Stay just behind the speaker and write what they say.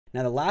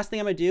Now, the last thing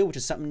I'm gonna do, which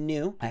is something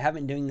new, I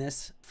haven't been doing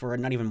this for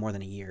not even more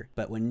than a year,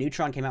 but when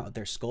Neutron came out with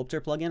their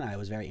Sculptor plugin, I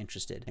was very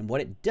interested. And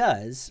what it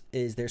does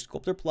is their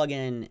Sculptor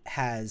plugin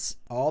has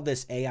all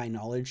this AI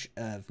knowledge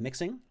of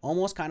mixing,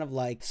 almost kind of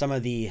like some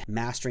of the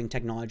mastering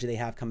technology they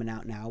have coming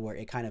out now, where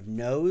it kind of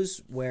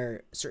knows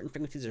where certain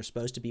frequencies are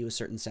supposed to be with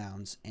certain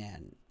sounds,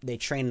 and they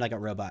train like a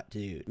robot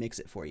to mix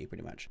it for you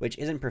pretty much, which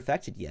isn't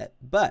perfected yet,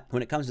 but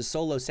when it comes to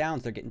solo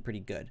sounds, they're getting pretty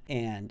good.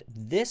 And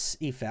this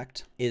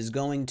effect is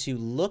going to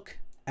look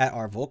at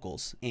our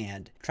vocals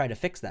and try to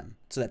fix them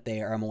so that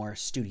they are more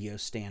studio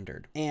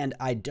standard. And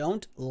I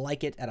don't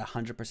like it at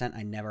 100%.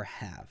 I never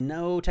have.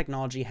 No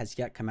technology has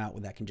yet come out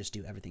where that can just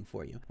do everything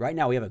for you. Right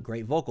now we have a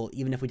great vocal.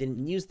 Even if we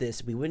didn't use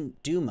this, we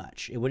wouldn't do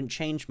much. It wouldn't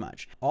change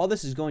much. All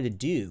this is going to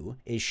do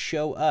is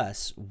show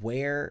us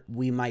where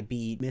we might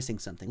be missing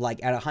something. Like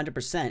at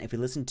 100%, if we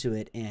listen to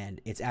it and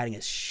it's adding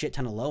a shit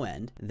ton of low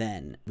end,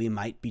 then we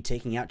might be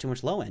taking out too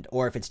much low end.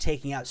 Or if it's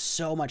taking out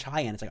so much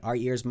high end, it's like our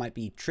ears might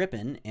be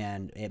tripping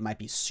and it might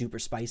be super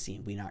spicy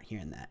and we're not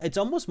hearing that. It's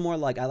almost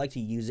more like I like to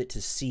use it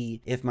to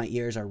see if my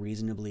ears are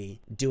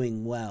reasonably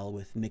doing well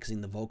with mixing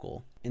the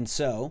vocal. And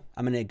so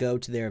I'm going to go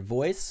to their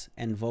voice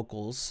and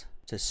vocals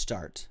to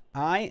start.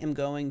 I am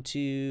going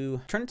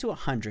to turn it to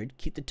 100,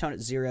 keep the tone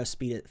at 0,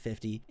 speed at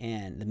 50,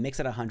 and the mix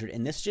at 100.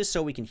 And this is just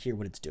so we can hear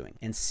what it's doing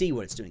and see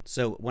what it's doing.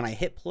 So when I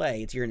hit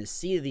play, you're going to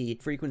see the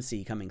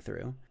frequency coming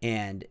through,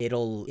 and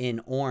it'll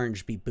in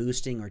orange be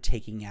boosting or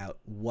taking out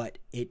what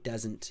it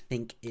doesn't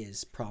think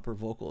is proper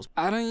vocals.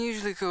 I don't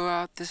usually go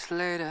out this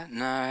late at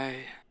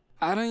night.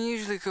 I don't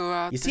usually go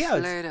out this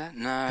late at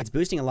night. It's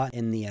boosting a lot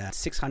in the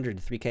 600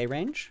 to 3K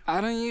range. I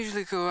don't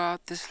usually go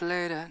out this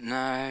late at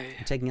night.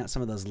 I'm taking out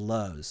some of those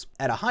lows.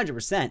 At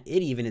 100%,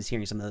 it even is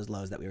hearing some of those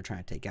lows that we were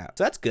trying to take out.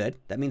 So that's good.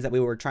 That means that we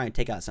were trying to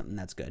take out something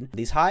that's good.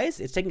 These highs,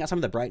 it's taking out some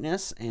of the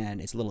brightness and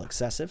it's a little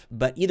excessive.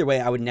 But either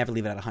way, I would never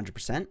leave it at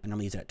 100%. And I'm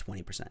gonna use it at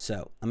 20%.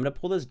 So I'm gonna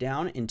pull those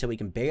down until we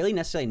can barely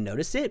necessarily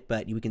notice it,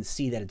 but we can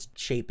see that it's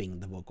shaping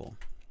the vocal.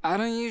 I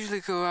don't usually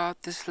go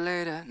out this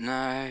late at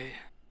night.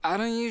 I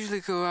don't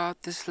usually go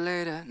out this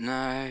late at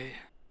night.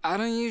 I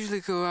don't usually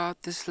go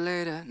out this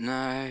late at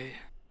night.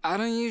 I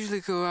don't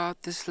usually go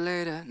out this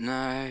late at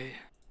night.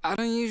 I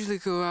don't usually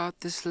go out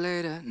this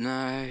late at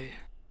night.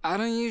 I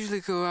don't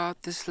usually go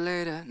out this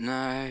late at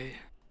night.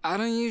 I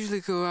don't usually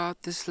go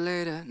out this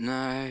late at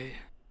night.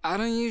 I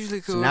don't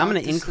usually go out. So now I'm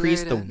going to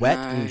increase the wet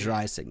and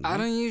dry signal. I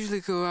don't usually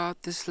go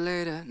out this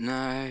late at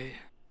night.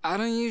 I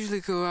don't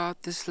usually go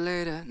out this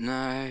late at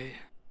night.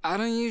 I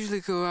don't usually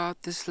go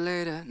out this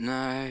late at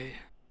night.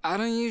 I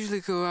don't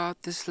usually go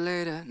out this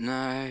late at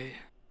night.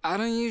 I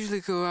don't usually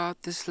go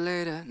out this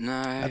late at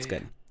night. That's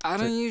good. I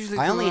don't usually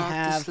go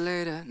out this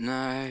late at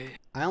night.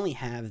 I only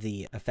have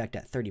the effect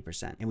at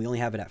 30%, and we only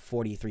have it at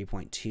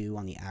 43.2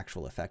 on the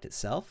actual effect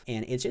itself,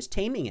 and it's just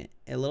taming it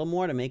a little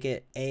more to make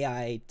it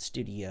AI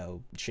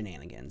studio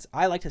shenanigans.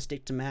 I like to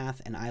stick to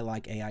math, and I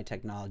like AI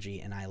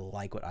technology, and I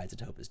like what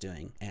iZotope is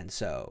doing, and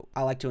so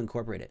I like to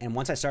incorporate it. And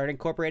once I started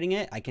incorporating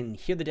it, I can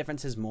hear the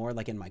differences more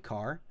like in my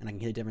car, and I can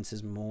hear the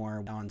differences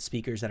more on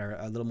speakers that are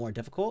a little more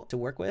difficult to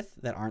work with,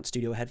 that aren't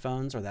studio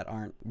headphones or that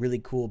aren't really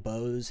cool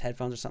Bose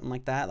headphones or something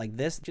like that. Like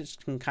this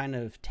just can kind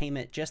of tame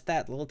it just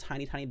that little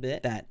tiny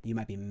bit that you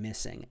might be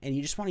missing, and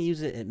you just want to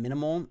use it at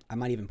minimal. I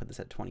might even put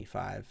this at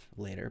 25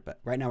 later, but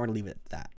right now we're gonna leave it at that.